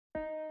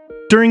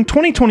During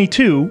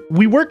 2022,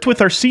 we worked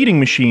with our seeding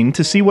machine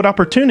to see what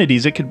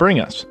opportunities it could bring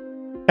us.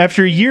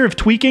 After a year of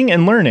tweaking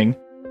and learning,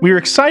 we are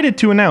excited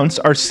to announce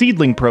our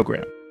Seedling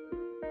program.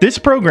 This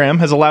program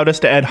has allowed us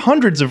to add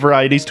hundreds of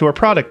varieties to our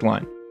product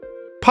line.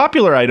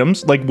 Popular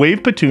items like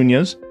wave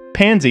petunias,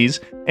 pansies,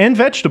 and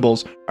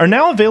vegetables are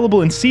now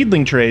available in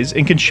seedling trays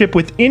and can ship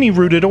with any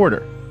rooted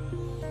order.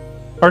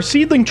 Our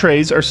seedling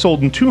trays are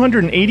sold in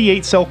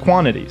 288 cell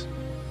quantities.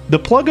 The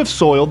plug of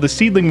soil the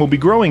seedling will be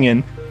growing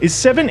in is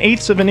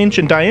 7/8 of an inch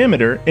in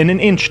diameter and an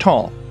inch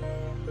tall.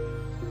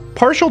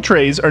 Partial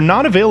trays are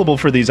not available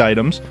for these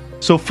items,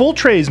 so full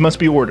trays must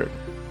be ordered.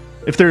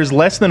 If there is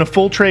less than a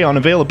full tray on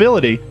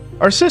availability,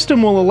 our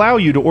system will allow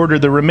you to order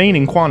the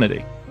remaining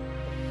quantity.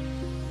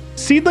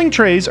 Seedling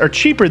trays are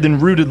cheaper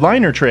than rooted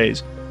liner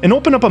trays and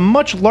open up a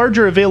much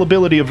larger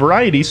availability of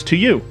varieties to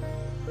you.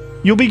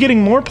 You'll be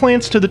getting more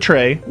plants to the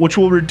tray, which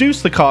will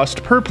reduce the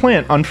cost per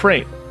plant on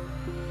freight.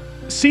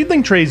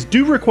 Seedling trays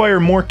do require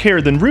more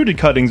care than rooted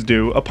cuttings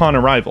do upon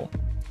arrival.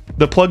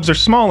 The plugs are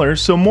smaller,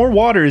 so more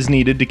water is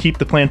needed to keep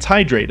the plants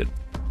hydrated.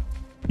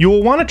 You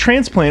will want to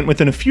transplant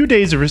within a few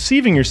days of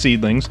receiving your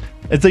seedlings,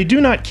 as they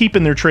do not keep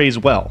in their trays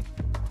well.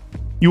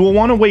 You will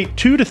want to wait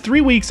 2 to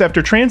 3 weeks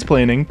after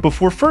transplanting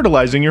before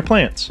fertilizing your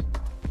plants.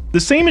 The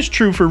same is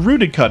true for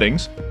rooted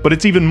cuttings, but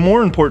it's even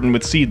more important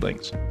with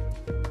seedlings.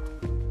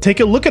 Take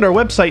a look at our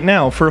website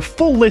now for a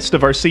full list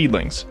of our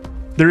seedlings.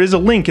 There is a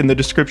link in the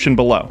description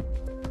below.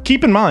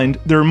 Keep in mind,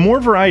 there are more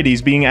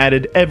varieties being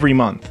added every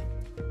month.